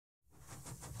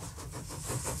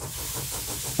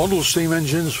Model Steam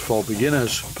Engines for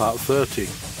Beginners, Part 30.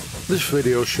 This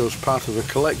video shows part of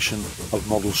a collection of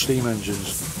model steam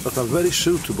engines that are very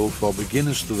suitable for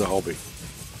beginners to the hobby.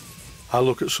 I'll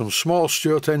look at some small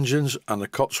Stuart engines and a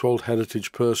Cotswold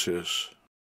Heritage Perseus.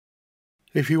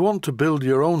 If you want to build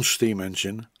your own steam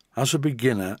engine, as a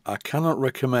beginner I cannot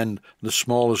recommend the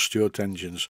smaller Stuart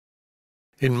engines.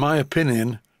 In my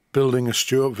opinion, building a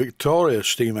Stuart Victoria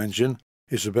steam engine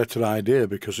is a better idea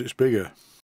because it's bigger.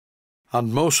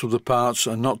 And most of the parts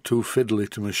are not too fiddly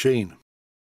to machine.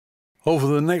 Over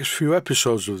the next few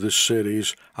episodes of this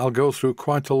series, I'll go through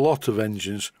quite a lot of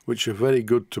engines which are very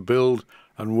good to build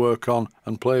and work on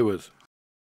and play with.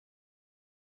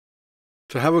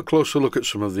 To have a closer look at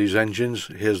some of these engines,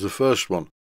 here's the first one.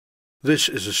 This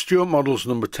is a Stuart Models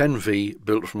No. 10V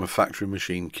built from a factory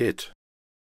machine kit.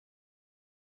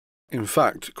 In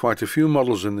fact, quite a few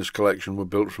models in this collection were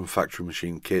built from factory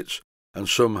machine kits, and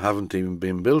some haven't even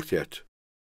been built yet.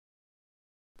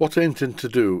 What I intend to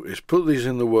do is put these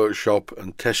in the workshop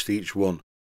and test each one.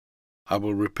 I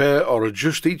will repair or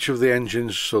adjust each of the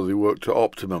engines so they work to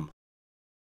optimum.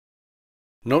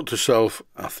 Note to self,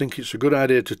 I think it's a good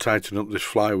idea to tighten up this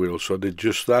flywheel, so I did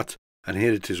just that, and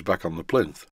here it is back on the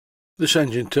plinth. This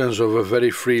engine turns over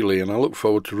very freely, and I look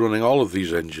forward to running all of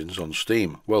these engines on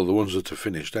steam, well, the ones that are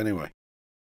finished anyway.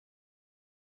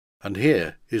 And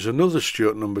here is another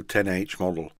Stuart No. 10H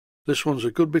model. This one's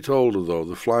a good bit older though,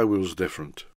 the flywheel's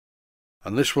different.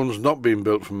 And this one's not been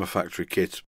built from a factory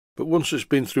kit, but once it's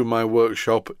been through my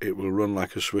workshop it will run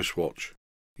like a Swiss watch.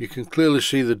 You can clearly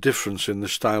see the difference in the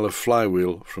style of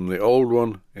flywheel from the old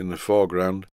one in the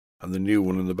foreground and the new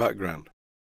one in the background.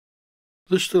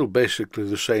 They're still basically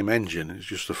the same engine, it's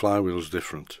just the flywheel's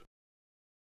different.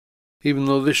 Even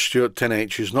though this Stuart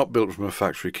 10H is not built from a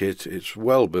factory kit, it's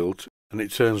well built and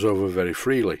it turns over very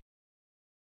freely.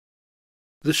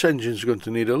 This engine's going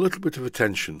to need a little bit of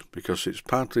attention because it's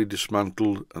partly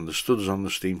dismantled and the studs on the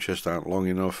steam chest aren't long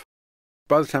enough.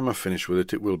 By the time I finish with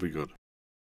it, it will be good.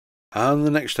 And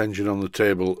the next engine on the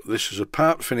table, this is a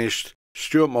part finished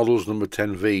Stuart Models No.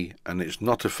 10V and it's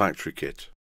not a factory kit.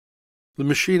 The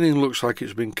machining looks like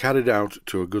it's been carried out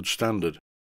to a good standard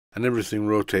and everything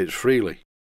rotates freely.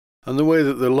 And the way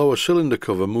that the lower cylinder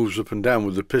cover moves up and down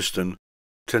with the piston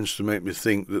tends to make me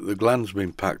think that the gland's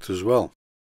been packed as well.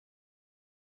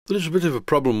 There's a bit of a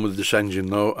problem with this engine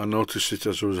though. I noticed it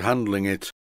as I was handling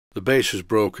it. The base is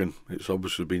broken, it's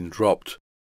obviously been dropped.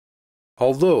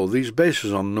 Although these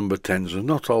bases on No. 10s are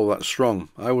not all that strong.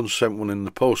 I once sent one in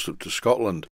the post up to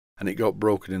Scotland and it got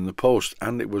broken in the post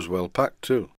and it was well packed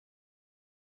too.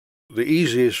 The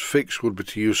easiest fix would be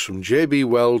to use some JB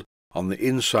weld on the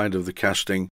inside of the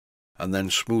casting and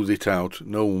then smooth it out.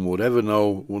 No one would ever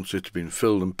know once it had been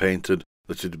filled and painted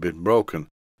that it had been broken.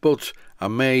 But I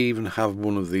may even have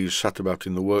one of these sat about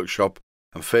in the workshop,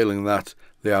 and failing that,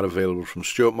 they are available from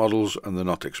Stuart Models and they're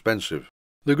not expensive.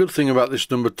 The good thing about this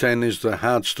No. 10 is the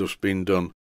hard stuff's been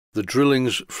done. The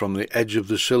drillings from the edge of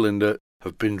the cylinder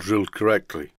have been drilled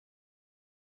correctly.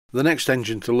 The next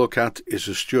engine to look at is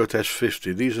a Stuart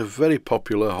S50. These are very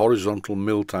popular horizontal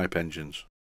mill type engines.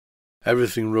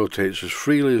 Everything rotates as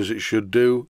freely as it should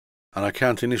do, and I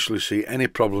can't initially see any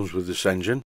problems with this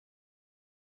engine.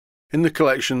 In the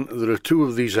collection there are two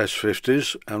of these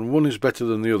S50s, and one is better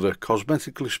than the other,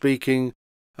 cosmetically speaking,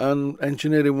 and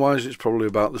engineering wise it's probably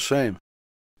about the same.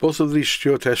 Both of these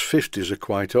Stuart S50s are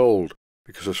quite old,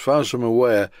 because as far as I'm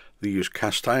aware they use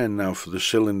cast iron now for the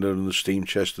cylinder and the steam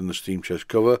chest and the steam chest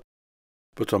cover,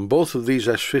 but on both of these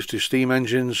S50 steam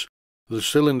engines the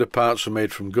cylinder parts are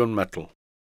made from gunmetal.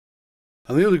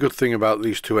 And the other good thing about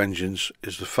these two engines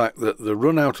is the fact that the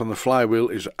run out on the flywheel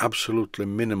is absolutely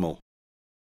minimal.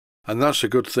 And that's a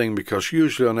good thing because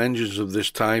usually on engines of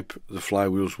this type the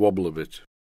flywheels wobble a bit.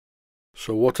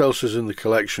 So what else is in the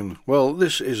collection? Well,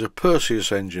 this is a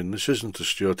Perseus engine. This isn't a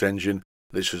Stuart engine.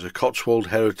 This is a Cotswold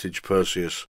Heritage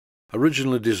Perseus,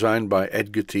 originally designed by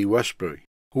Edgar T. Westbury,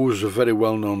 who was a very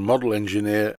well-known model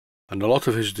engineer, and a lot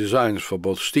of his designs for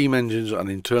both steam engines and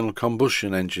internal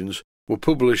combustion engines were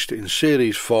published in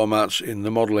series formats in the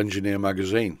Model Engineer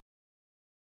magazine.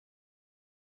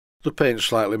 The paint's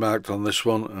slightly marked on this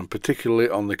one, and particularly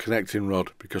on the connecting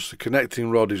rod, because the connecting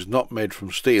rod is not made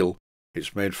from steel,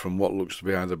 it's made from what looks to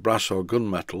be either brass or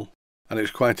gunmetal, and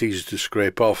it's quite easy to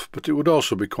scrape off, but it would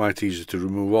also be quite easy to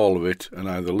remove all of it and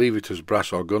either leave it as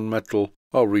brass or gunmetal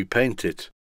or repaint it.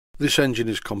 This engine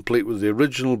is complete with the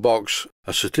original box,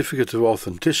 a certificate of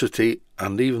authenticity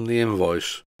and even the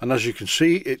invoice, and as you can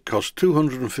see it cost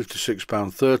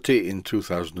 £256.30 in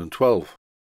 2012.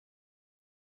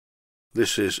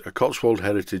 This is a Cotswold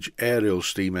Heritage aerial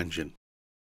steam engine.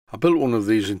 I built one of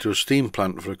these into a steam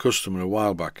plant for a customer a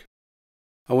while back.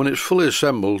 and when it's fully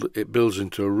assembled it builds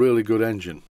into a really good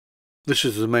engine. This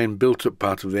is the main built-up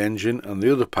part of the engine, and the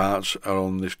other parts are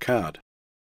on this card.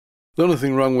 The only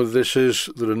thing wrong with this is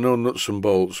there are no nuts and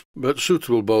bolts, but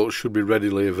suitable bolts should be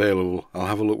readily available. I'll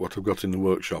have a look what I've got in the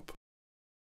workshop.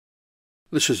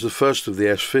 This is the first of the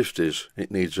S50s.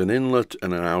 It needs an inlet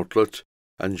and an outlet,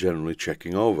 and generally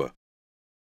checking over.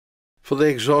 For the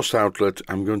exhaust outlet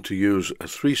I'm going to use a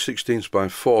 3/16 by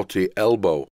 40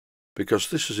 elbow, because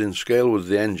this is in scale with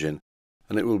the engine,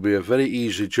 and it will be a very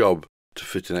easy job to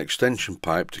fit an extension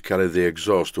pipe to carry the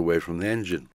exhaust away from the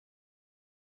engine.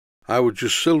 I would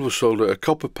just silver solder a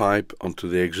copper pipe onto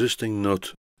the existing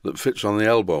nut that fits on the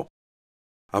elbow.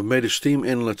 I've made a steam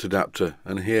inlet adapter,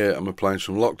 and here I'm applying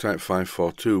some Loctite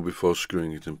 542 before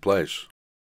screwing it in place.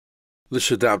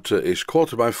 This adapter is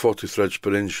 1/4 by 40 threads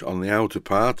per inch on the outer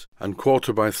part and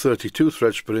 1/4 by 32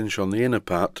 threads per inch on the inner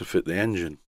part to fit the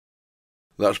engine.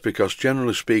 That's because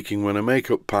generally speaking, when I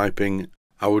make up piping,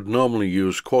 I would normally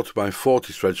use 1/4 by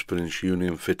 40 threads per inch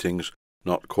union fittings,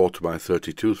 not 1/4 by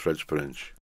 32 threads per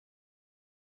inch.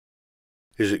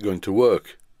 Is it going to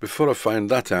work? Before I find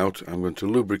that out, I'm going to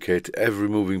lubricate every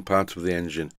moving part of the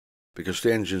engine, because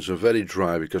the engines are very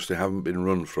dry because they haven't been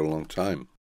run for a long time.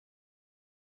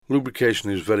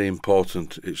 Lubrication is very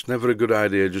important. It's never a good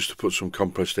idea just to put some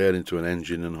compressed air into an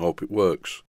engine and hope it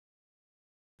works.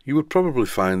 You would probably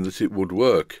find that it would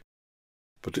work,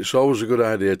 but it's always a good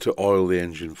idea to oil the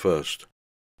engine first.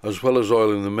 As well as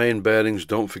oiling the main bearings,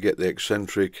 don't forget the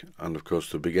eccentric and of course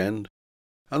the big end,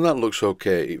 and that looks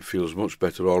okay. It feels much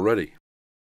better already.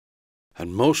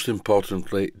 And most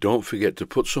importantly, don't forget to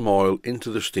put some oil into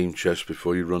the steam chest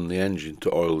before you run the engine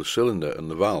to oil the cylinder and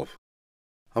the valve.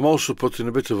 I'm also putting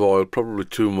a bit of oil, probably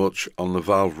too much, on the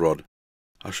valve rod.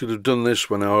 I should have done this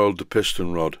when I oiled the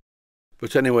piston rod.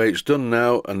 But anyway, it's done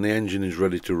now and the engine is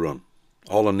ready to run.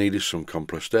 All I need is some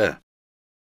compressed air.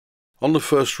 On the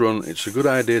first run, it's a good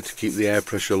idea to keep the air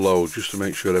pressure low just to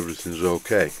make sure everything's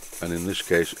okay, and in this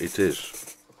case it is.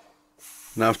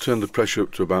 Now I've turned the pressure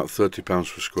up to about 30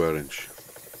 pounds per square inch.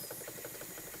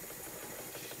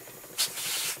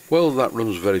 Well, that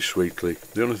runs very sweetly.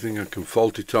 The only thing I can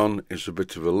fault it on is a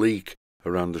bit of a leak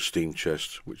around the steam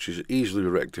chest, which is easily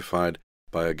rectified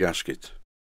by a gasket.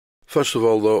 First of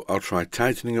all though, I'll try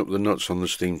tightening up the nuts on the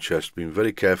steam chest, being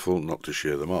very careful not to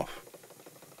shear them off.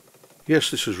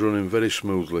 Yes, this is running very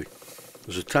smoothly.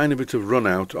 There's a tiny bit of run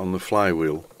out on the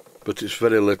flywheel, but it's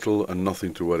very little and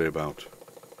nothing to worry about.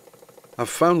 I've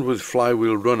found with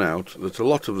flywheel run out that a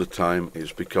lot of the time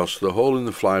it's because the hole in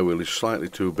the flywheel is slightly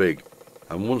too big,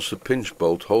 and once the pinch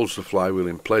bolt holds the flywheel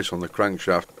in place on the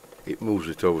crankshaft, it moves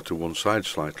it over to one side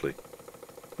slightly.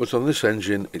 But on this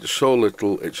engine it's so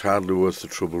little it's hardly worth the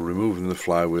trouble removing the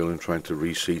flywheel and trying to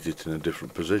reseat it in a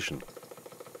different position.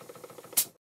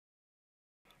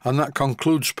 And that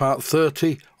concludes part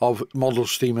 30 of Model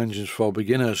Steam Engines for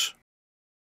Beginners.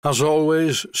 As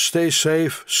always, stay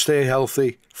safe, stay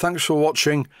healthy. Thanks for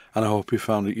watching, and I hope you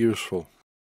found it useful.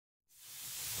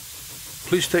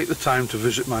 Please take the time to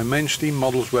visit my main Steam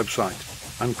Models website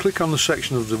and click on the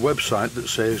section of the website that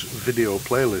says Video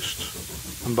Playlists.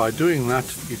 And by doing that,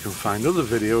 you can find other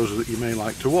videos that you may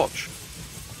like to watch.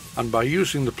 And by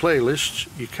using the playlists,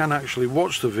 you can actually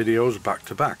watch the videos back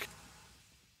to back.